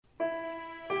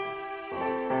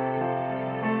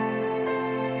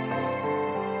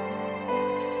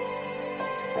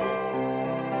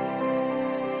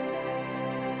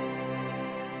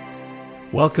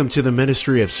Welcome to the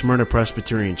ministry of Smyrna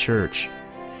Presbyterian Church.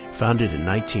 Founded in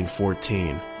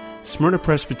 1914, Smyrna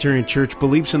Presbyterian Church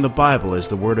believes in the Bible as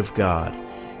the Word of God,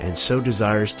 and so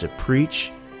desires to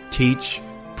preach, teach,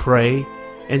 pray,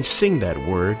 and sing that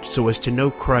Word so as to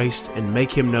know Christ and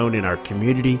make Him known in our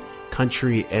community,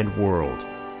 country, and world.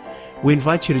 We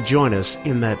invite you to join us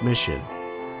in that mission.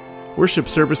 Worship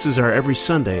services are every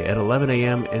Sunday at 11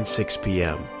 a.m. and 6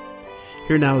 p.m.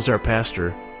 Here now is our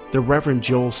pastor, the Reverend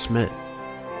Joel Smith.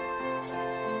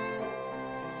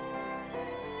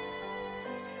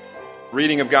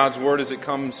 Reading of God's Word as it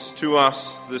comes to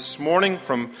us this morning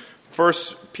from 1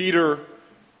 Peter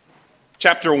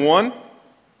chapter 1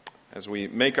 as we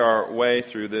make our way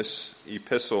through this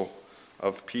epistle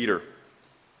of Peter.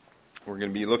 We're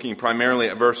going to be looking primarily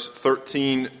at verse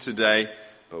 13 today,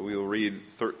 but we will read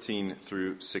 13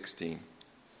 through 16.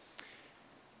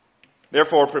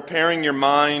 Therefore, preparing your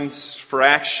minds for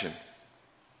action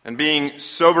and being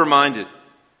sober-minded,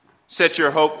 set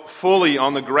your hope fully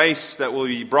on the grace that will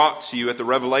be brought to you at the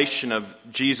revelation of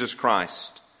Jesus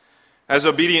Christ. As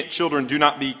obedient children, do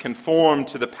not be conformed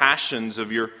to the passions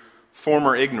of your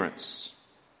former ignorance,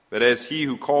 but as He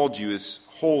who called you is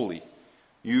holy,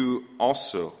 you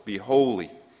also be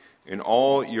holy in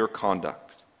all your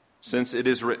conduct, since it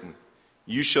is written,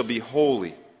 "You shall be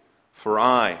holy, for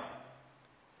I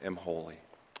am holy."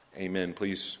 Amen.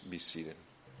 Please be seated.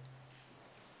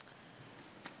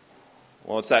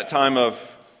 Well, it's that time of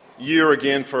year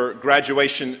again for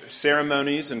graduation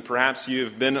ceremonies, and perhaps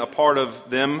you've been a part of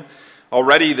them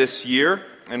already this year.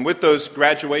 And with those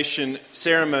graduation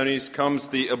ceremonies comes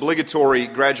the obligatory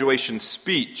graduation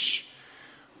speech,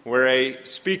 where a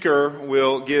speaker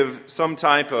will give some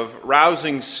type of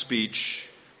rousing speech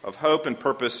of hope and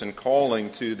purpose and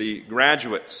calling to the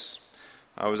graduates.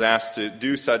 I was asked to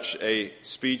do such a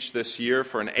speech this year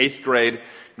for an 8th grade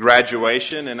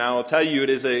graduation, and I will tell you it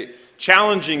is a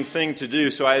challenging thing to do,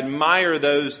 so I admire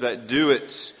those that do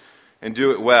it and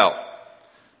do it well.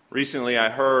 Recently I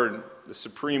heard the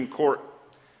Supreme Court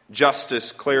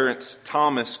Justice Clarence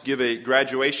Thomas give a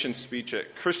graduation speech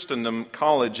at Christendom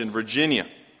College in Virginia.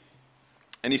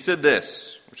 And he said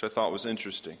this, which I thought was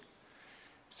interesting.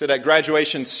 He said, at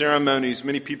graduation ceremonies,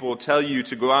 many people will tell you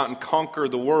to go out and conquer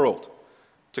the world,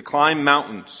 to climb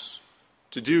mountains,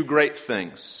 to do great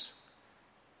things.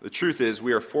 The truth is,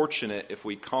 we are fortunate if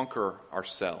we conquer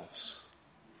ourselves.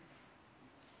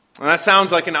 And that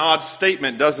sounds like an odd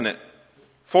statement, doesn't it?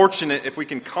 Fortunate if we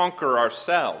can conquer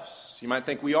ourselves. You might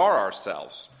think we are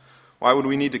ourselves. Why would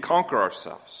we need to conquer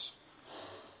ourselves?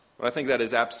 But I think that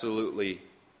is absolutely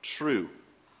true.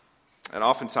 And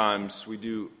oftentimes we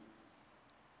do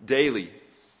daily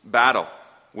battle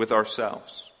with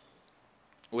ourselves,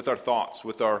 with our thoughts,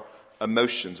 with our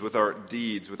emotions, with our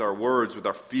deeds, with our words, with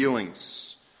our feelings.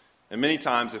 And many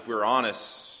times, if we're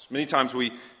honest, many times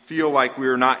we feel like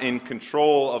we're not in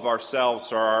control of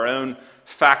ourselves or our own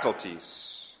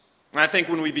faculties. And I think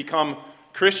when we become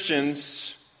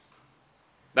Christians,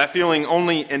 that feeling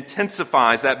only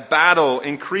intensifies, that battle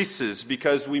increases,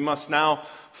 because we must now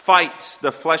fight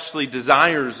the fleshly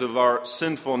desires of our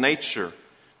sinful nature.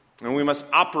 And we must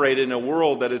operate in a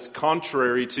world that is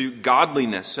contrary to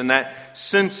godliness. And that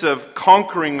sense of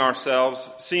conquering ourselves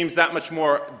seems that much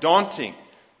more daunting.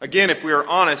 Again, if we are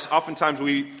honest, oftentimes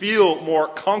we feel more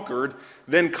conquered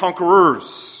than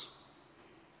conquerors.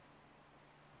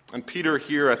 And Peter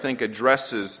here, I think,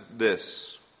 addresses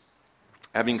this.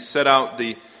 Having set out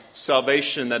the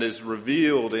salvation that is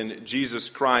revealed in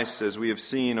Jesus Christ, as we have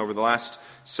seen over the last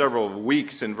several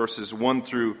weeks in verses 1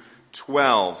 through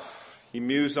 12, he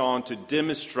moves on to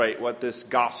demonstrate what this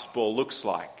gospel looks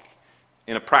like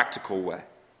in a practical way.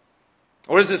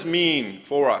 What does this mean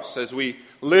for us as we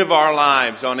live our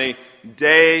lives on a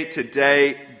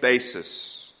day-to-day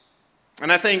basis?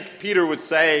 And I think Peter would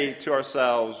say to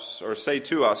ourselves, or say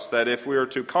to us, that if we are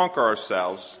to conquer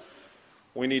ourselves,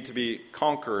 we need to be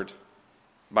conquered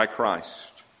by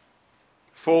Christ,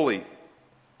 fully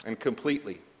and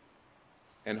completely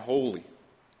and wholly.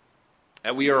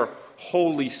 That we are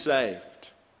wholly saved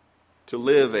to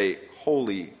live a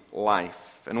holy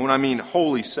life. And when I mean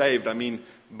wholly saved, I mean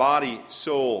body,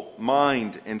 soul,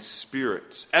 mind, and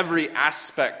spirit. Every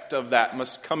aspect of that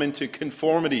must come into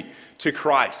conformity to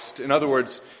Christ. In other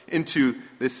words, into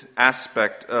this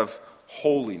aspect of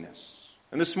holiness.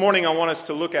 And this morning I want us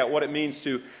to look at what it means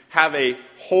to have a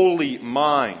holy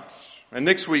mind. And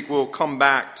next week we'll come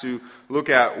back to look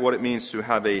at what it means to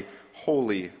have a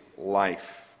holy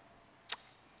life.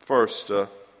 First, a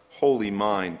holy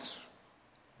mind.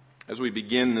 As we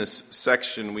begin this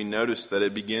section, we notice that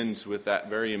it begins with that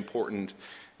very important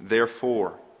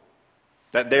therefore.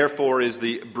 That therefore is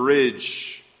the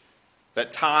bridge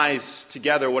that ties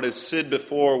together what is said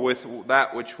before with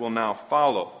that which will now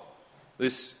follow.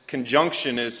 This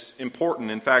conjunction is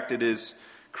important. In fact, it is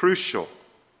crucial.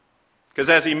 Because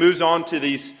as he moves on to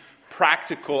these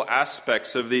practical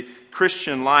aspects of the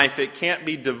Christian life, it can't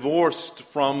be divorced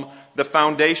from the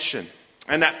foundation.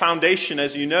 And that foundation,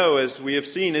 as you know, as we have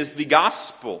seen, is the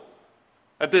gospel.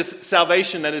 That this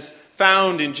salvation that is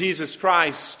found in Jesus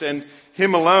Christ and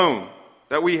Him alone,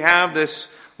 that we have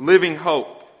this living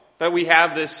hope, that we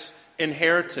have this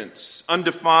inheritance,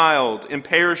 undefiled,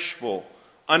 imperishable,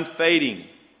 unfading,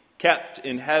 kept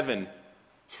in heaven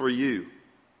for you.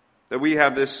 That we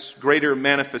have this greater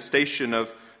manifestation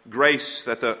of grace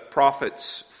that the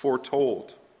prophets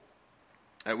foretold.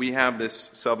 That we have this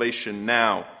salvation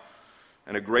now,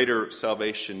 and a greater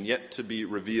salvation yet to be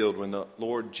revealed when the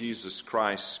Lord Jesus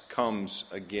Christ comes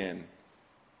again.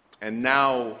 And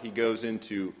now he goes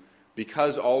into,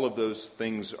 because all of those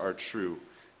things are true,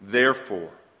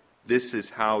 therefore, this is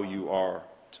how you are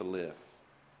to live.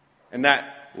 And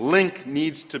that link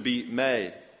needs to be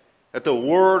made. That the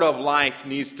word of life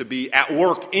needs to be at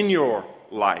work in your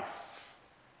life.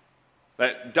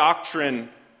 That doctrine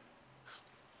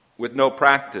with no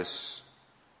practice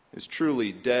is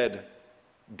truly dead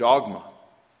dogma.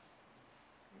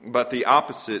 But the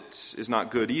opposite is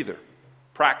not good either.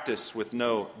 Practice with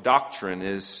no doctrine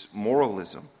is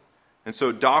moralism. And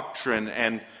so doctrine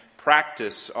and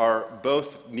practice are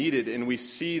both needed, and we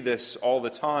see this all the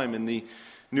time in the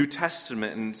New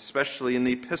Testament, and especially in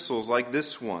the epistles like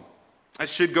this one. It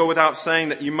should go without saying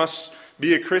that you must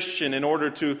be a Christian in order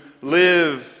to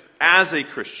live as a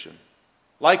Christian.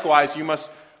 Likewise, you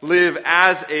must live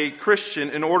as a Christian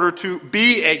in order to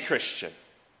be a Christian.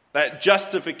 That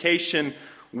justification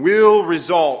will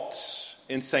result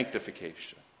in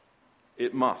sanctification.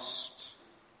 It must.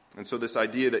 And so this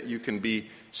idea that you can be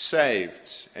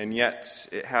saved and yet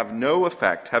have no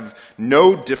effect, have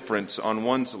no difference on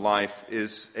one's life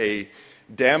is a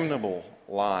damnable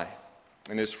lie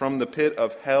and is from the pit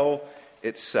of hell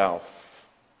itself.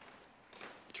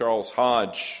 Charles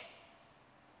Hodge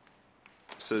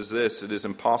says this: it is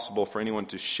impossible for anyone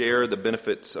to share the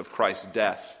benefits of Christ's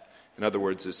death, in other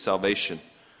words, his salvation,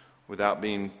 without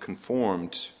being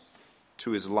conformed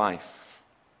to his life.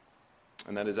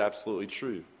 And that is absolutely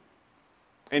true.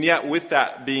 And yet, with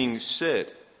that being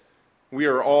said, we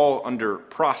are all under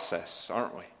process,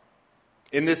 aren't we?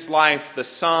 In this life, the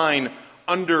sign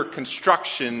under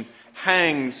construction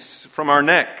hangs from our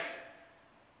neck.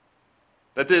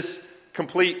 That this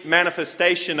complete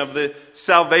manifestation of the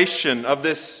salvation, of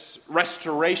this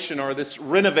restoration or this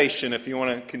renovation, if you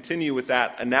want to continue with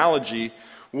that analogy,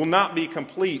 will not be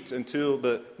complete until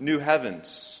the new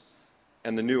heavens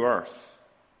and the new earth.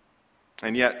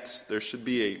 And yet, there should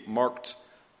be a marked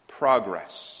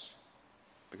progress.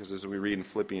 Because as we read in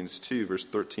Philippians 2, verse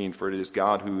 13, for it is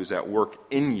God who is at work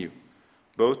in you,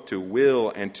 both to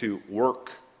will and to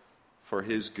work for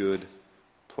his good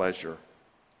pleasure.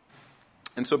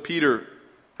 And so Peter,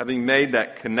 having made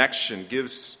that connection,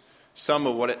 gives some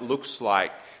of what it looks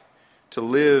like to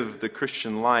live the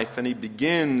Christian life. And he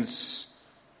begins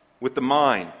with the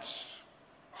mind,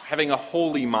 having a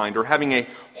holy mind, or having a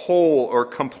whole or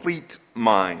complete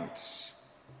mind.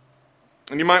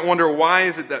 And you might wonder, why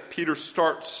is it that Peter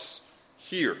starts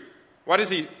here? Why does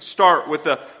he start with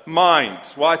the mind?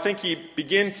 Well, I think he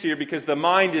begins here because the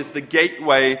mind is the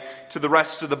gateway to the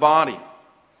rest of the body.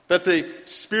 That the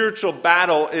spiritual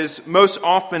battle is most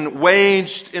often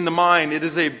waged in the mind. It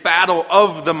is a battle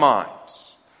of the mind.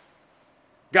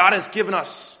 God has given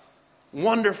us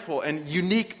wonderful and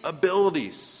unique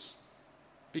abilities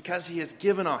because he has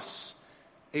given us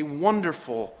a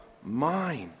wonderful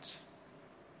mind.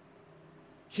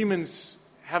 Humans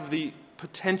have the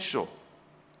potential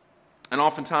and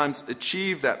oftentimes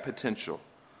achieve that potential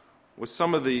with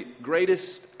some of the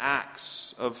greatest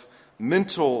acts of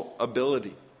mental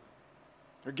ability.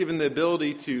 They're given the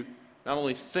ability to not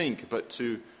only think, but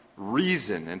to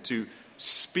reason and to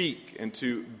speak and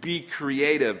to be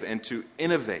creative and to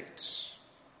innovate,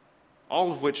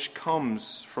 all of which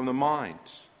comes from the mind.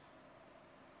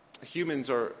 Humans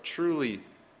are truly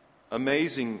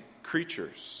amazing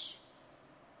creatures,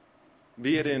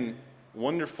 be it in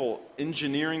wonderful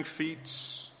engineering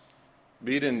feats,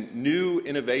 be it in new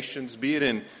innovations, be it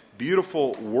in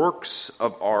beautiful works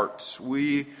of art.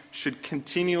 We should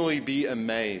continually be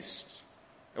amazed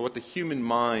at what the human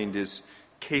mind is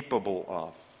capable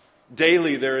of.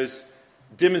 Daily there is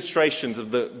demonstrations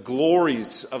of the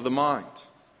glories of the mind.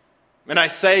 And I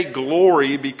say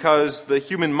glory because the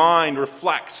human mind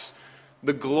reflects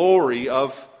the glory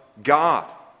of God.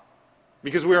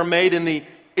 Because we are made in the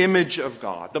image of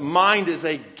God. The mind is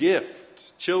a gift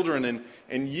gift. Children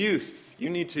and youth, you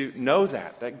need to know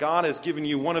that God has given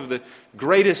you one of the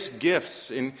greatest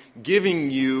gifts in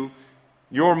giving you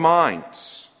your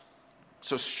minds.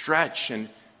 So stretch and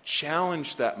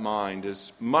challenge that mind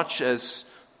as much as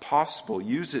possible.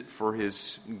 Use it for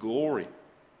His glory.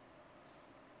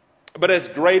 But as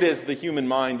great as the human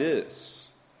mind is,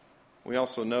 we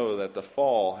also know that the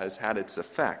fall has had its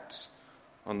effect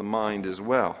on the mind as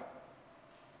well.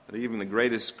 That even the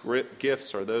greatest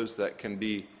gifts are those that can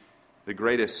be the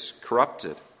greatest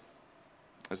corrupted.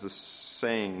 As the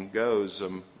saying goes,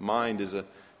 a mind is a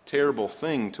terrible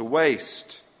thing to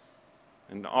waste.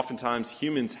 And oftentimes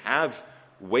humans have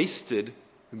wasted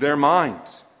their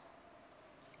mind.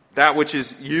 That which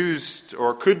is used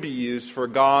or could be used for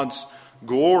God's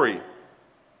glory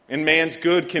and man's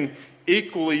good can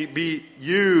equally be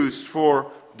used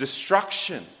for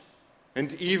destruction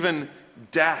and even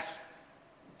death.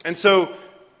 And so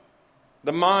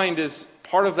the mind is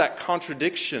part of that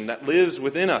contradiction that lives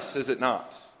within us, is it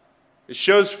not? It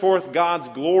shows forth God's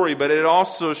glory, but it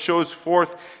also shows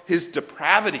forth His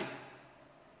depravity.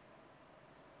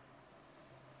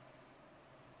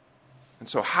 And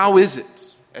so how is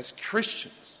it, as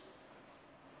Christians,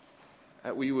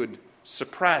 that we would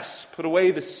suppress, put away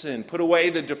the sin, put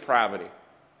away the depravity,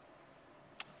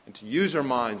 and to use our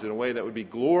minds in a way that would be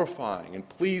glorifying and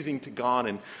pleasing to God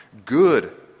and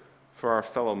good for our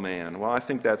fellow man? Well, I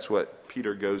think that's what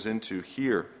Peter goes into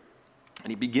here.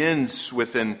 And he begins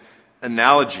with an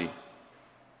analogy.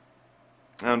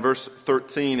 Now in verse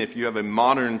 13, if you have a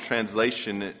modern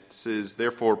translation, it says,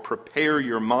 therefore prepare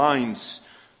your minds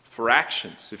for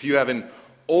actions. If you have an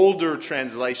older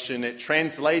translation, it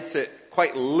translates it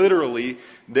quite literally,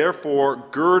 therefore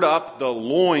gird up the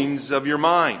loins of your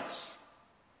minds.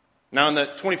 Now in the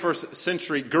 21st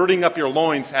century, girding up your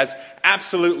loins has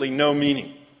absolutely no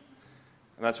meaning.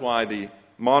 And that's why the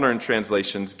modern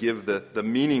translations give the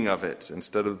meaning of it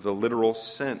instead of the literal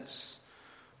sense.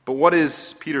 But what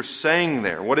is Peter saying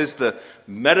there? What is the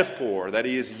metaphor that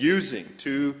he is using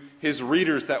to his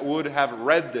readers that would have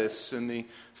read this in the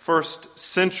first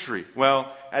century?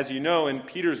 Well, as you know, in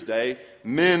Peter's day,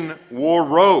 men wore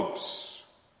robes.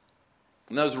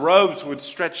 And those robes would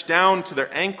stretch down to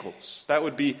their ankles. That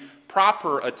would be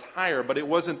proper attire, but it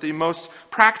wasn't the most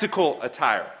practical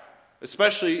attire,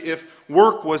 especially if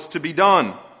work was to be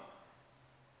done.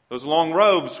 Those long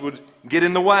robes would get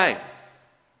in the way.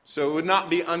 So it would not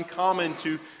be uncommon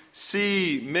to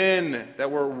see men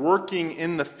that were working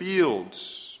in the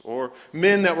fields, or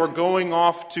men that were going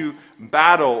off to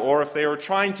battle, or if they were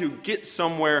trying to get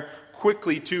somewhere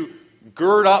quickly, to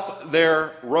gird up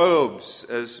their robes,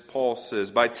 as Paul says,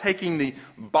 by taking the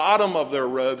bottom of their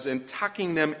robes and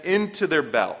tucking them into their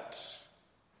belt,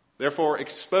 therefore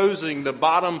exposing the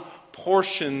bottom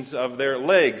portions of their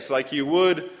legs like you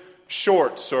would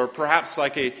shorts, or perhaps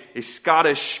like a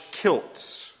Scottish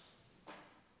kilt.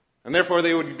 And therefore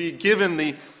they would be given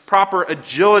the proper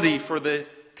agility for the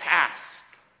task.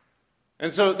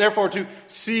 And so therefore to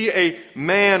see a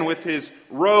man with his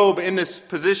robe in this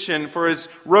position, for his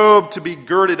robe to be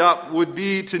girded up, would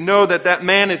be to know that that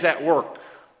man is at work,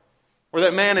 or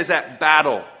that man is at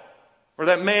battle, or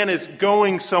that man is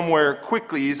going somewhere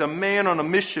quickly. He's a man on a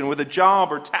mission with a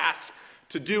job or task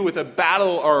to do, with a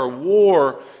battle or a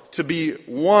war to be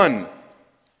won.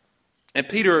 And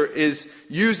Peter is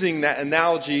using that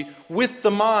analogy with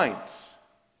the mind.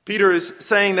 Peter is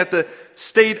saying that the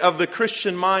state of the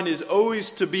Christian mind is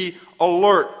always to be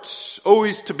alert,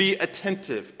 always to be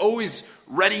attentive, always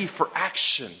ready for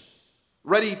action,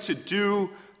 ready to do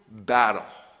battle.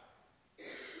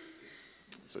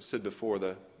 As I said before,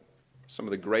 some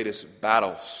of the greatest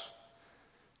battles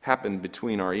happen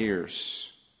between our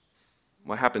ears.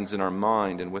 What happens in our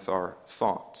mind and with our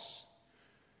thoughts.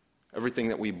 Everything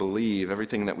that we believe,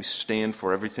 everything that we stand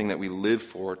for, everything that we live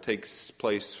for takes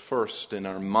place first in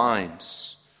our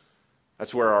minds.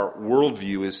 That's where our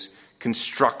worldview is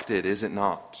constructed, is it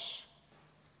not?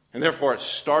 And therefore it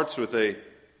starts with a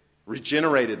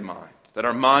regenerated mind, that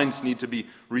our minds need to be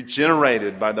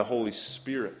regenerated by the Holy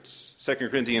Spirit. 2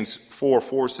 Corinthians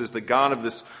 4:4 says, the God of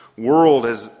this world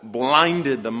has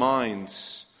blinded the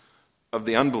minds of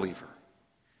the unbeliever.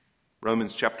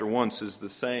 Romans chapter 1 says the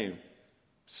same.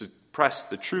 Suppress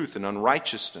the truth in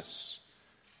unrighteousness.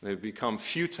 They've become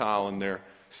futile in their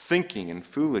thinking and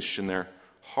foolish in their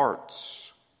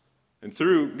hearts. And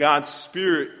through God's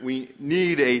Spirit, we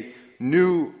need a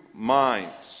new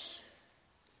mind.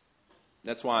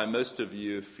 That's why most of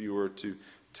you, if you were to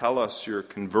tell us your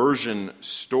conversion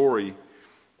story,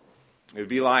 it would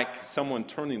be like someone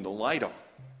turning the light on.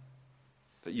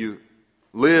 That you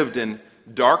lived in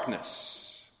darkness.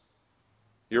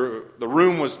 The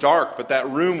room was dark, but that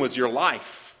room was your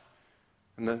life.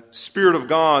 And the Spirit of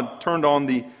God turned on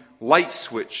the light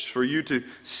switch for you to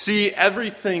see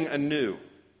everything anew,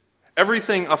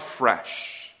 everything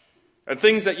afresh. And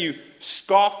things that you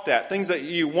scoffed at, things that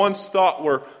you once thought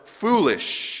were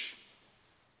foolish,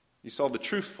 you saw the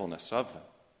truthfulness of them,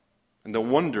 and the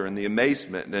wonder and the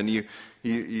amazement. And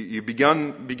you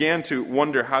began to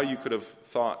wonder how you could have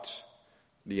thought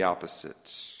the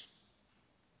opposite.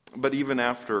 But even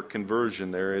after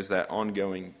conversion, there is that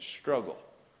ongoing struggle,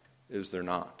 is there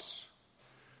not?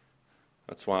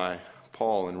 That's why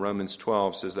Paul in Romans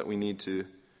 12 says that we need to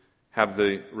have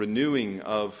the renewing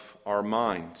of our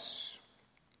minds.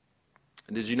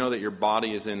 Did you know that your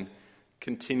body is in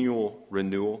continual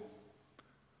renewal?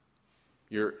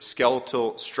 Your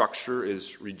skeletal structure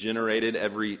is regenerated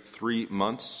every 3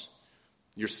 months.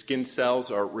 Your skin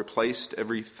cells are replaced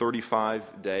every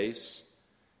 35 days.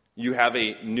 You have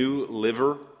a new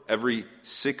liver every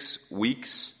 6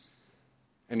 weeks.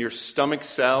 And your stomach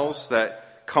cells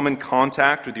that come in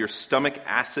contact with your stomach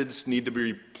acids need to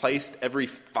be replaced every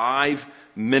 5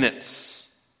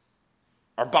 minutes.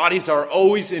 Our bodies are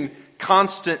always in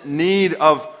constant need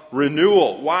of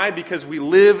renewal. Why? Because we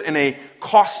live in a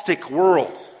caustic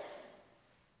world.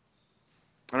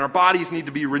 And our bodies need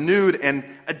to be renewed and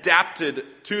adapted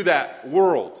to that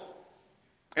world.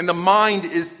 And the mind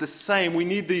is the same. We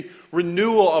need the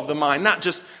renewal of the mind, not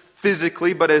just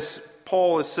physically, but as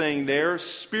Paul is saying there,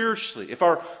 spiritually. If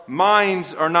our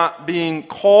minds are not being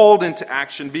called into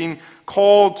action, being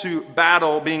called to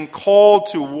battle, being called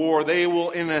to war, they will,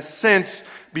 in a sense,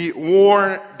 be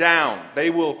worn down. They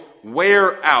will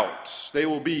wear out. They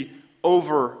will be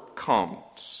overcome.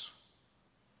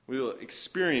 We will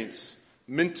experience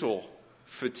mental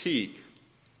fatigue.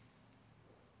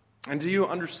 And do you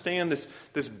understand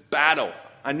this battle?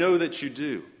 I know that you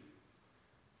do.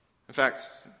 In fact,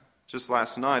 just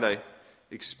last night I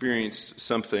experienced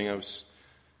something. I was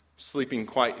sleeping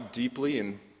quite deeply,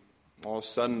 and all of a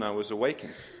sudden I was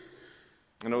awakened.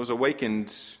 And I was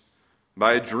awakened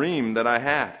by a dream that I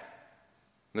had.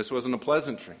 And this wasn't a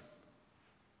pleasant dream.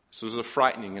 This was a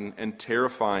frightening and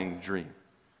terrifying dream.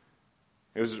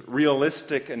 It was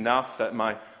realistic enough that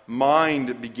my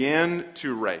mind began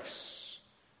to race.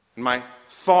 And my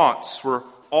thoughts were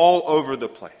all over the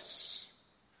place.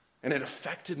 And it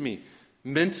affected me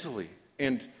mentally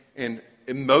and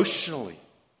emotionally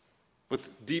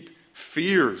with deep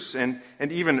fears and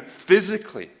even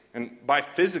physically. And by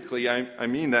physically, I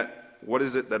mean that what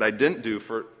is it that I didn't do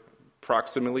for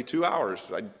approximately 2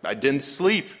 hours? I didn't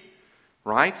sleep,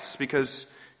 right?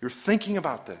 Because you're thinking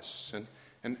about this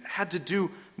and had to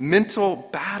do mental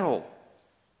battle.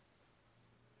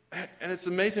 And it's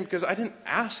amazing because I didn't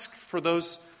ask for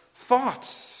those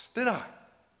thoughts, did I?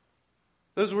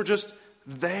 Those were just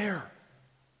there.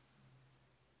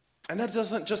 And that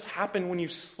doesn't just happen when you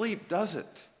sleep, does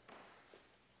it?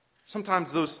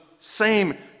 Sometimes those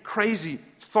same crazy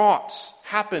thoughts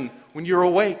happen when you're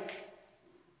awake.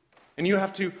 And you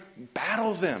have to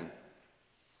battle them.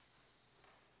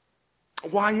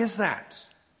 Why is that?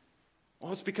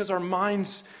 Well, it's because our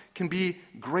minds can be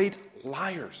great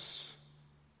liars.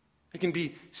 They can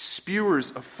be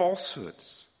spewers of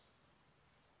falsehoods.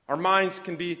 Our minds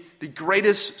can be the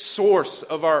greatest source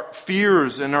of our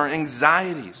fears and our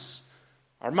anxieties.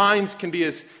 Our minds can be,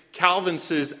 as Calvin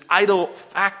says, idol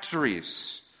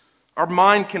factories. Our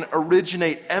mind can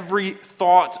originate every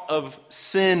thought of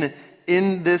sin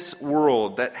in this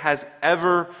world that has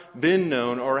ever been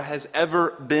known or has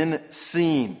ever been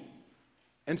seen.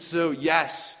 And so,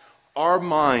 yes, our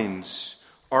minds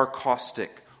are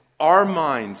caustic. Our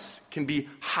minds can be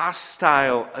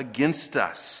hostile against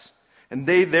us, and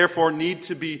they therefore need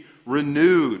to be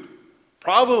renewed,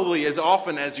 probably as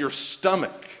often as your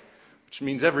stomach, which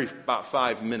means every about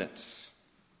 5 minutes,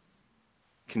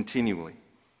 continually.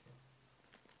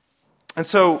 And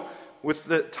so, with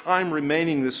the time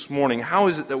remaining this morning, how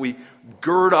is it that we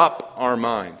gird up our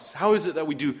minds? How is it that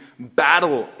we do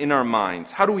battle in our minds?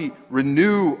 How do we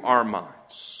renew our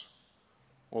minds?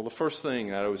 Well, the first thing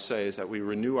that I would say is that we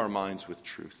renew our minds with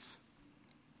truth.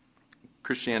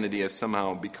 Christianity has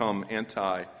somehow become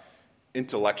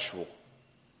anti-intellectual.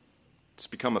 It's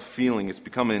become a feeling. It's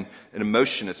become an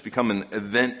emotion. It's become an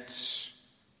event.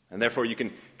 And therefore you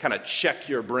can kind of check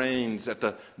your brains at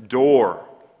the door.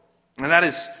 And that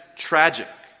is tragic.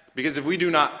 Because if we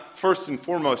do not first and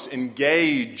foremost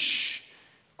engage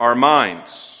our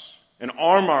minds and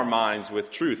arm our minds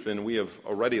with truth, then we have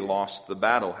already lost the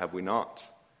battle, have we not?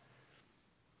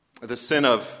 The sin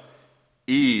of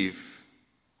Eve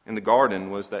in the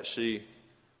garden was that she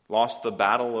lost the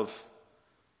battle of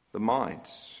the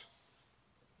minds.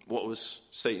 What was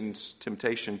Satan's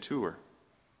temptation to her?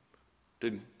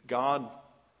 Did God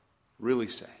really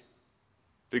say?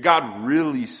 Did God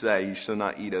really say you shall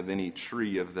not eat of any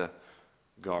tree of the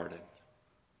garden?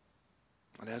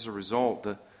 And as a result,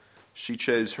 she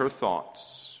chose her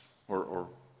thoughts, or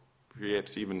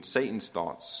perhaps even Satan's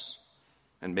thoughts,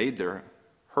 and made her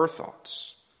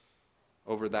thoughts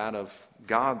over that of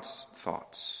God's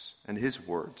thoughts and His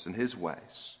words and His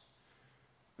ways.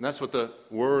 And that's what the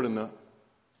Word and the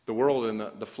world and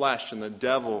the flesh and the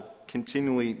devil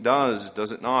continually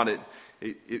does it not?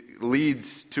 It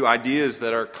leads to ideas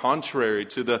that are contrary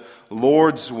to the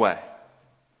Lord's way.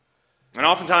 And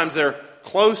oftentimes they're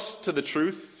close to the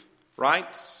truth,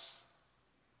 right?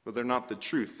 But they're not the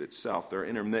truth itself. They're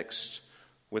intermixed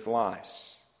with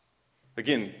lies.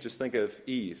 Again, just think of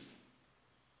Eve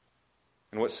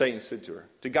and what Satan said to her.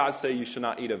 Did God say you should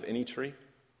not eat of any tree?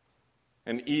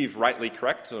 And Eve rightly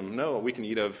corrects him, no, we can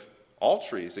eat of all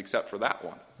trees except for that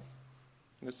one.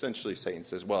 And essentially Satan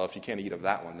says, well, if you can't eat of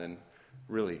that one, then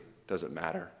really does it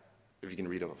matter if you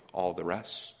can eat of all the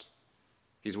rest?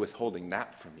 He's withholding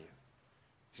that from you.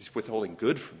 He's withholding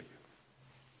good from you.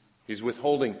 He's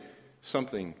withholding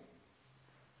something.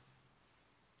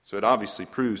 So it obviously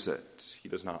proves that He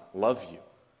does not love you.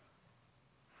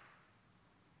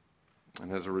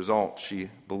 And as a result,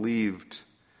 she believed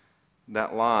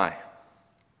that lie.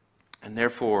 And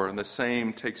therefore, the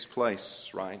same takes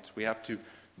place, right? We have to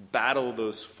battle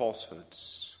those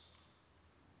falsehoods.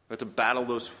 We have to battle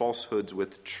those falsehoods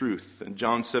with truth. In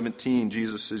John 17,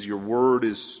 Jesus says, your word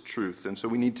is truth. And so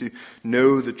we need to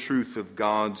know the truth of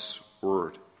God's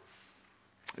word.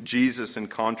 Jesus, in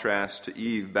contrast to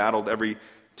Eve, battled every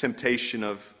temptation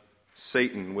of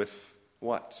Satan with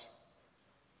what?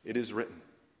 It is written.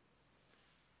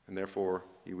 And therefore,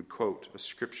 he would quote a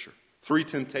scripture. 3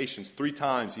 temptations, 3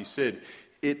 times he said,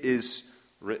 it is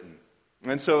written.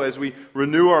 And so as we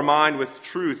renew our mind with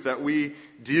truth, that we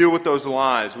deal with those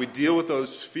lies, we deal with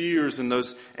those fears and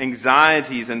those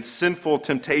anxieties and sinful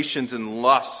temptations and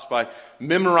lusts by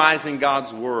memorizing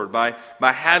God's word, by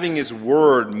having His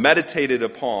word meditated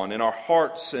upon in our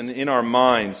hearts and in our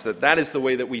minds, that is the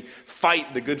way that we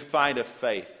fight the good fight of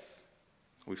faith.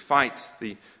 We fight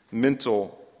the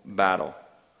mental battle.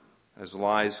 As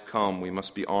lies come, we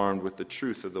must be armed with the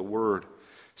truth of the word.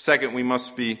 Second, we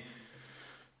must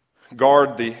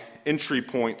guard the entry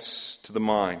points to the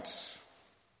mind.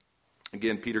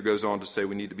 Again, Peter goes on to say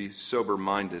we need to be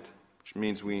sober-minded, which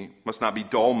means we must not be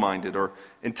dull-minded or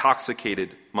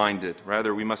intoxicated-minded.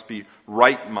 Rather, we must be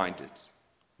right-minded.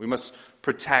 We must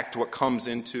protect what comes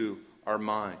into our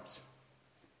minds.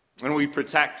 And we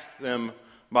protect them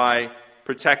by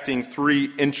protecting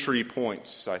 3 entry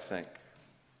points, I think.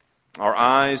 Our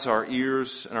eyes, our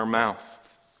ears, and our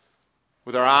mouth.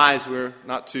 With our eyes, we're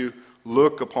not to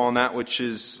look upon that which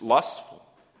is lustful,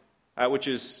 that which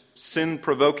is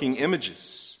sin-provoking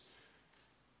images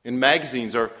in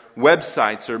magazines or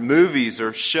websites or movies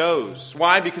or shows.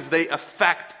 Why? Because they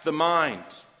affect the mind.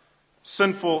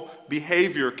 Sinful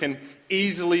behavior can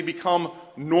easily become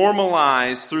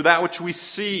normalized through that which we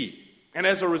see. And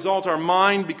as a result, our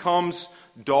mind becomes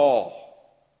dull.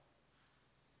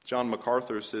 John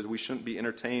MacArthur said we shouldn't be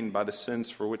entertained by the sins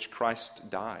for which Christ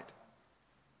died.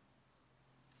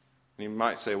 And you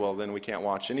might say, well, then we can't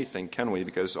watch anything, can we?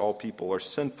 Because all people are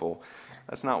sinful.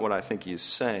 That's not what I think he is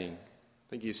saying. I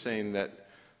think he's saying that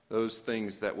those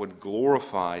things that would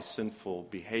glorify sinful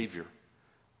behavior,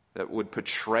 that would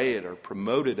portray it or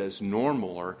promote it as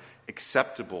normal or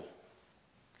acceptable,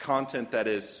 content that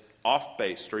is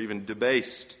off-based or even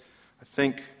debased, I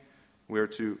think we're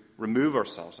to remove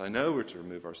ourselves. I know we're to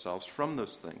remove ourselves from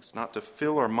those things, not to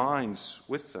fill our minds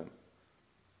with them.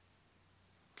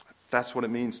 That's what it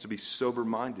means to be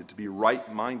sober-minded, to be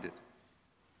right-minded,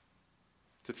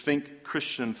 to think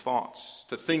Christian thoughts,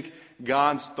 to think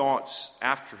God's thoughts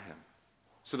after Him,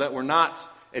 so that we're not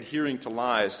adhering to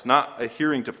lies, not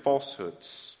adhering to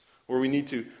falsehoods, where we need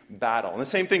to battle. And the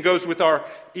same thing goes with our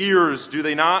ears, do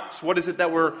they not? What is it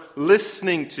that we're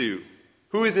listening to?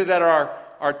 Who is it that are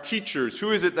our teachers?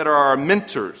 Who is it that are our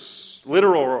mentors,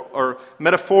 literal or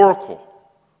metaphorical?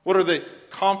 What are the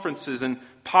conferences and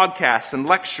podcasts and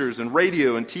lectures and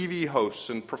radio and TV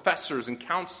hosts and professors and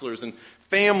counselors and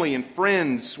family and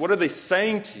friends? What are they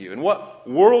saying to you? And what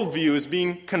worldview is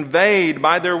being conveyed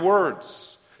by their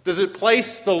words? Does it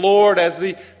place the Lord as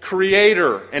the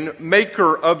creator and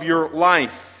maker of your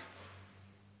life?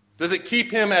 Does it keep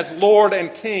Him as Lord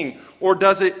and King? Or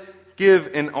does it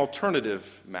give an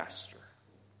alternative master?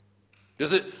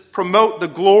 Does it promote the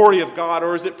glory of God,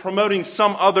 or is it promoting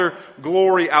some other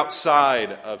glory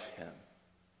outside of Him?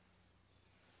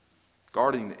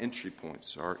 Guarding the entry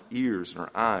points, our ears and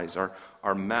our eyes,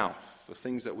 our mouth, the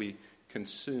things that we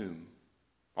consume.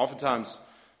 Oftentimes,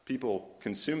 people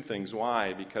consume things.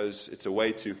 Why? Because it's a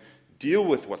way to deal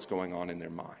with what's going on in their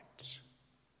mind.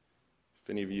 If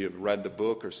any of you have read the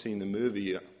book or seen the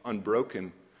movie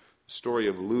Unbroken, the story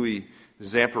of Louis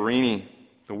Zamperini,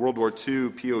 the World War II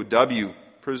POW,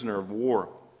 prisoner of war.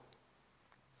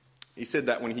 He said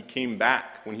that when he came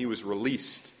back, when he was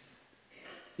released,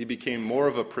 he became more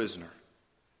of a prisoner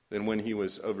than when he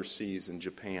was overseas in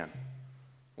Japan.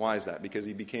 Why is that? Because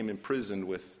he became imprisoned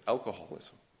with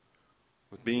alcoholism,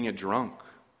 with being a drunk,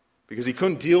 because he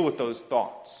couldn't deal with those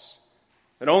thoughts.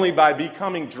 And only by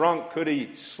becoming drunk could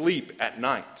he sleep at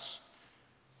night.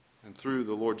 And through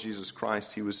the Lord Jesus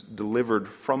Christ, he was delivered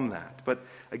from that. But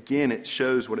again, it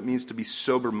shows what it means to be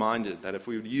sober-minded, that if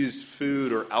we would use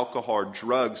food or alcohol or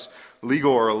drugs,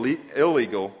 legal or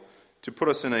illegal, to put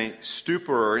us in a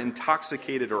stupor or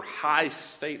intoxicated or high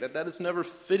state, that is never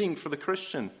fitting for the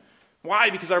Christian.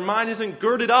 Why? Because our mind isn't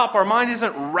girded up. Our mind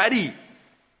isn't ready.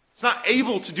 It's not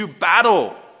able to do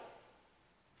battle.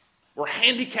 We're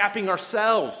handicapping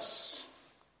ourselves.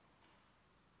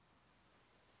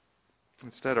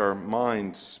 Instead, our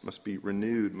minds must be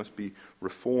renewed, must be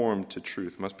reformed to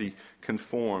truth, must be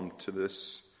conformed to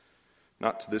this,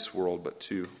 not to this world, but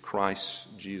to Christ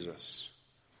Jesus.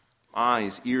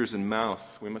 Eyes, ears, and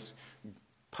mouth. We must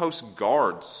post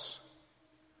guards,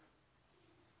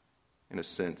 in a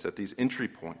sense, at these entry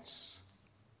points,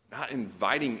 not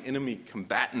inviting enemy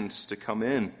combatants to come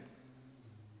in.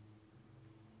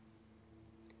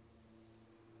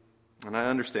 And I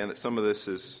understand that some of this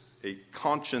is a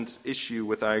conscience issue,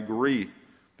 with I agree.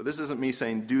 But this isn't me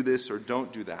saying do this or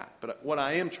don't do that. But what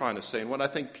I am trying to say, and what I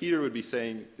think Peter would be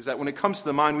saying, is that when it comes to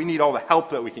the mind, we need all the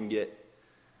help that we can get.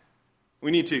 We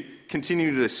need to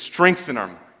continue to strengthen our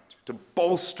mind, to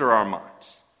bolster our mind,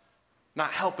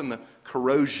 not help in the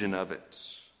corrosion of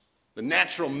it. The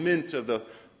natural bent of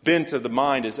the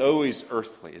mind is always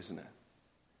earthly, isn't it?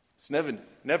 It's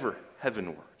never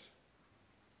heavenward.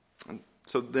 And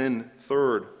so then,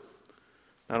 third,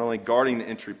 not only guarding the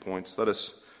entry points, let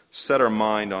us set our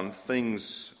mind on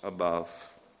things above.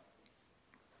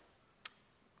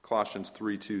 Colossians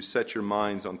 3:2, set your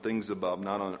minds on things above,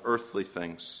 not on earthly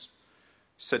things.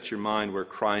 Set your mind where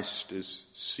Christ is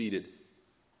seated.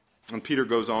 And Peter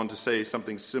goes on to say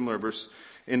something similar,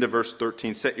 into verse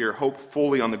 13. Set your hope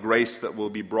fully on the grace that will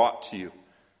be brought to you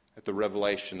at the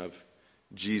revelation of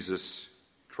Jesus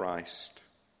Christ.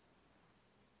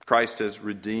 Christ has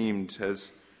redeemed,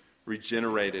 has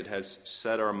regenerated, has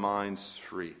set our minds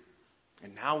free.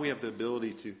 And now we have the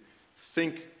ability to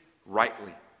think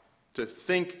rightly, to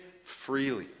think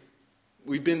freely.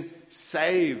 We've been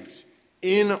saved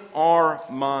in our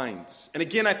minds. And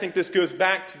again, I think this goes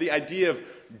back to the idea of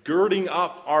girding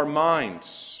up our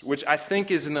minds, which I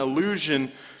think is an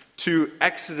allusion to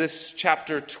Exodus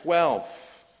chapter 12.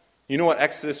 You know what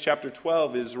Exodus chapter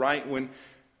 12 is, right? When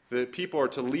the people are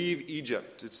to leave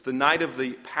Egypt. It's the night of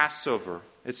the Passover.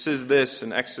 It says this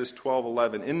in Exodus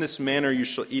 12:11, in this manner you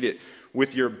shall eat it,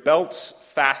 with your belts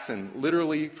fastened,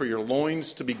 literally for your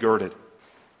loins to be girded,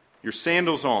 your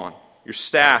sandals on, your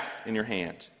staff in your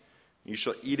hand. You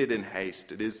shall eat it in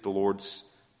haste. It is the Lord's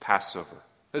Passover.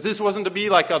 That this wasn't to be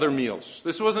like other meals.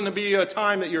 This wasn't to be a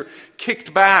time that you're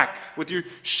kicked back with your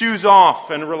shoes off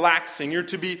and relaxing. You're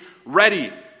to be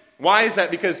ready. Why is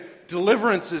that? Because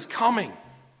deliverance is coming.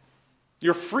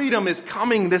 Your freedom is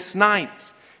coming this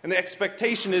night. And the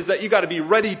expectation is that you got to be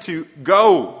ready to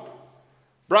go.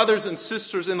 Brothers and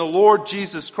sisters in the Lord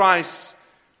Jesus Christ,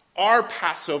 our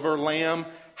Passover lamb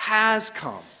has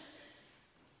come.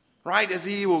 Right? As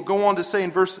he will go on to say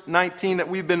in verse 19 that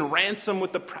we've been ransomed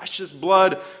with the precious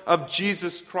blood of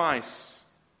Jesus Christ,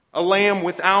 a lamb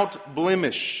without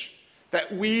blemish,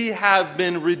 that we have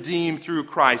been redeemed through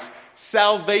Christ.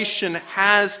 Salvation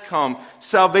has come.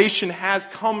 Salvation has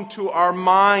come to our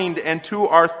mind and to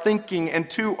our thinking and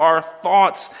to our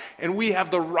thoughts. And we have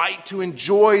the right to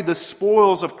enjoy the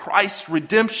spoils of Christ's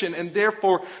redemption and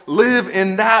therefore live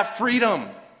in that freedom.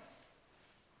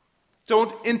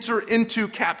 Don't enter into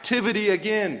captivity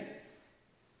again.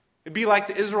 It'd be like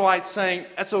the Israelites saying,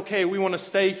 that's okay, we want to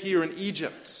stay here in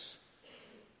Egypt.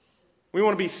 We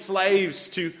want to be slaves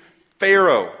to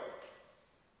Pharaoh.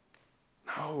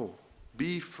 No,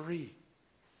 be free.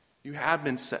 You have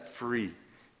been set free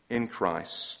in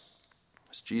Christ.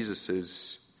 As Jesus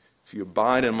says, if you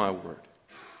abide in my word,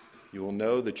 you will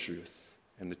know the truth,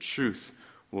 and the truth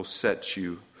will set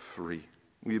you free.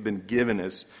 We have been given,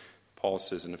 as Paul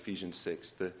says in Ephesians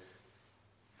 6, the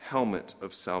helmet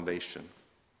of salvation.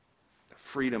 The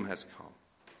freedom has come.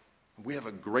 We have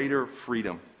a greater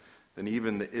freedom than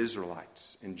even the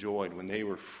Israelites enjoyed when they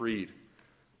were freed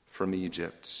from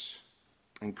Egypt.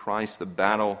 In Christ, the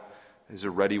battle is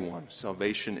already won.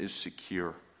 Salvation is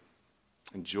secure.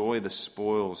 Enjoy the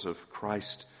spoils of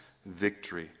Christ's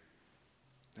victory.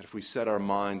 That if we set our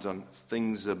minds on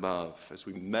things above, as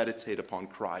we meditate upon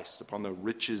Christ, upon the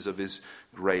riches of His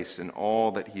grace and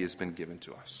all that He has been given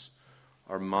to us,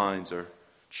 our minds are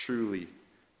truly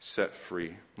set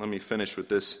free. Let me finish with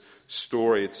this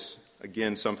story. It's,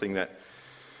 again, something that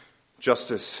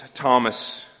Justice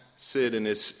Thomas said in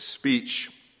his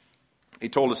speech. He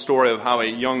told a story of how a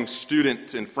young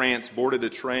student in France boarded a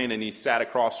train and he sat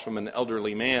across from an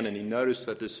elderly man, and he noticed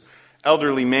that this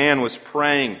elderly man was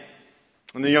praying.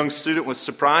 And the young student was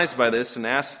surprised by this and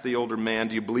asked the older man,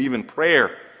 "Do you believe in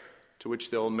prayer?" To which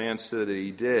the old man said that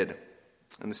he did.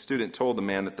 And the student told the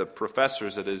man that the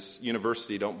professors at his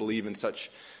university don't believe in such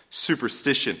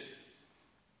superstition.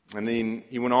 And then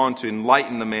he went on to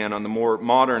enlighten the man on the more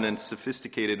modern and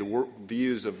sophisticated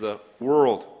views of the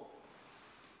world.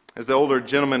 As the older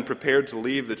gentleman prepared to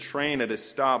leave the train at his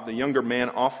stop, the younger man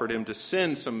offered him to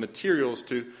send some materials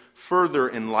to further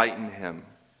enlighten him.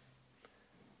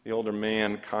 The older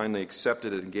man kindly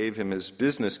accepted it and gave him his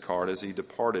business card as he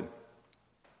departed.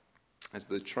 As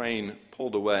the train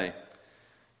pulled away,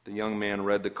 the young man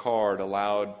read the card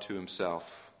aloud to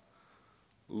himself.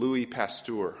 Louis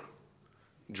Pasteur,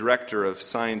 Director of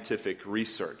Scientific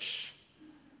Research,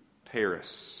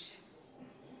 Paris.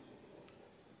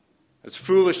 As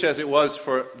foolish as it was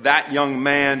for that young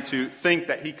man to think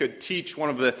that he could teach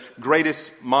one of the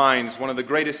greatest minds, one of the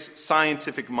greatest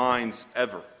scientific minds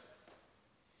ever,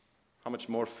 how much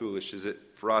more foolish is it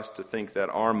for us to think that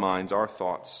our minds, our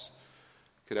thoughts,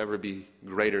 could ever be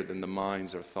greater than the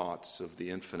minds or thoughts of the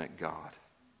infinite God?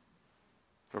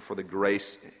 Or for the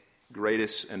greatest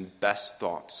and best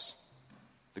thoughts,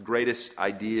 the greatest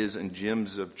ideas and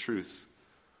gems of truth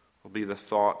will be the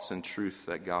thoughts and truth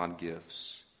that God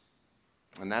gives.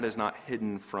 And that is not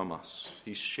hidden from us.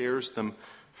 He shares them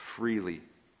freely.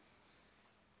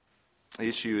 The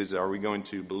issue is, are we going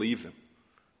to believe them?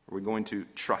 Are we going to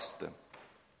trust them?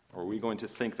 Or are we going to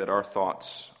think that our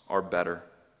thoughts are better?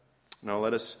 No,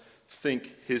 let us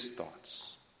think His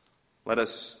thoughts. Let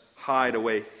us hide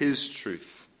away His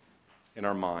truth in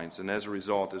our minds. And as a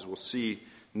result, as we'll see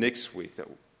next week, that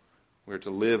we're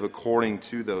to live according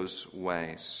to those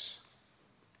ways.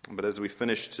 But as we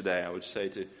finish today, I would say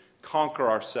to conquer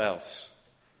ourselves,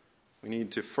 we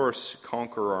need to first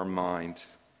conquer our mind.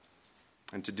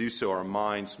 And to do so, our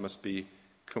minds must be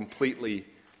completely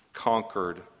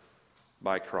conquered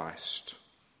by Christ,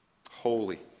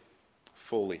 wholly,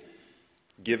 fully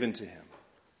given to Him,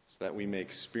 so that we may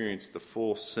experience the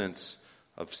full sense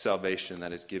of salvation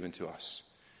that is given to us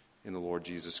in the Lord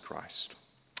Jesus Christ.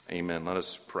 Amen. Let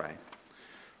us pray.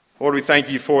 Lord, we thank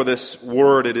You for this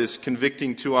word. It is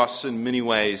convicting to us in many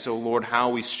ways. Oh Lord, how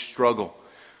we struggle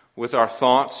with our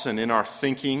thoughts and in our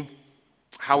thinking,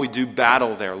 how we do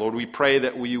battle there. Lord, we pray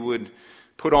that we would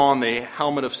put on the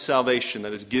helmet of salvation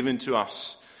that is given to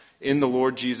us in the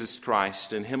Lord Jesus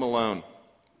Christ and Him alone,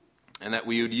 and that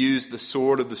we would use the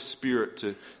sword of the Spirit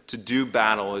to do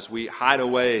battle as we hide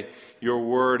away Your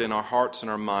word in our hearts and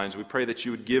our minds. We pray that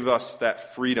You would give us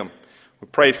that freedom. We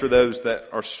pray for those that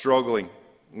are struggling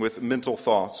with mental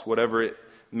thoughts, whatever it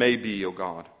may be, O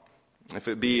God. If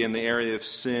it be in the area of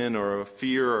sin or of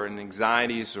fear or in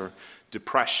anxieties or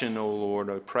depression, O Lord,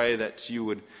 I pray that You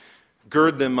would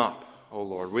gird them up, O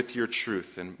Lord, with Your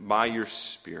truth and by Your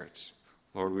Spirit.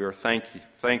 Lord, we are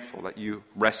thankful that You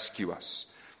rescue us.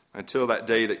 Until that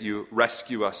day that You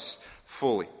rescue us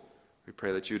fully, we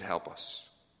pray that You'd help us.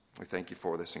 We thank You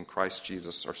for this in Christ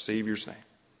Jesus, our Savior's name.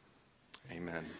 Amen.